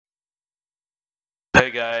Hey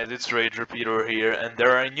guys, it's Rage Repeater here, and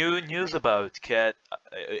there are new news about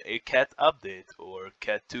a cat update or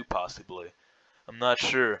Cat 2 possibly. I'm not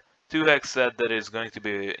sure. 2hex said that it's going to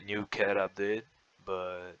be a new cat update,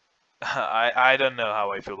 but I don't know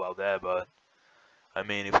how I feel about that. But I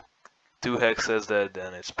mean, if 2hex says that,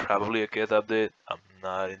 then it's probably a cat update. I'm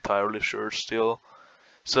not entirely sure still.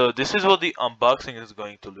 So this is what the unboxing is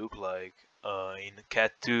going to look like in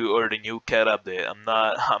Cat 2 or the new Cat update. I'm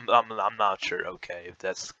not sure. Okay, if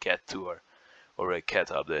that's Cat 2 or a Cat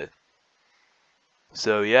update.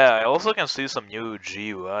 So yeah, I also can see some new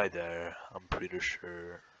GUI there. I'm pretty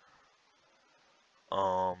sure.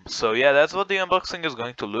 So yeah, that's what the unboxing is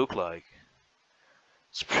going to look like.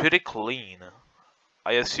 It's pretty clean.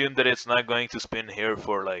 I assume that it's not going to spin here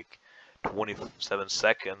for like 27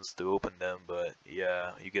 seconds to open them, but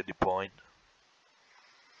yeah, you get the point.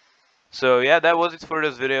 So yeah, that was it for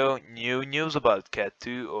this video. New news about Cat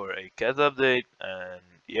 2 or a Cat update, and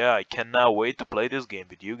yeah, I cannot wait to play this game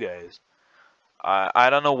with you guys. I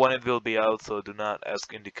don't know when it will be out, so do not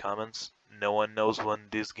ask in the comments. No one knows when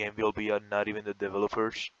this game will be out, not even the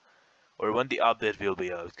developers, or when the update will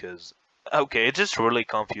be out. Cause okay, it's just really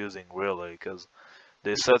confusing, really, cause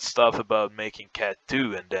they said stuff about making Cat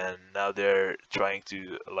 2, and then now they're trying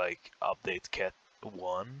to like update Cat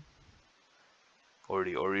 1 or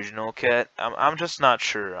the original Cat. I'm just not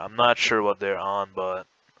sure. I'm not sure what they're on, but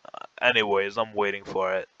anyways, I'm waiting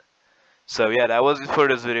for it. So yeah, that was it for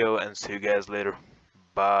this video, and see you guys later.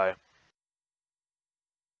 Bye.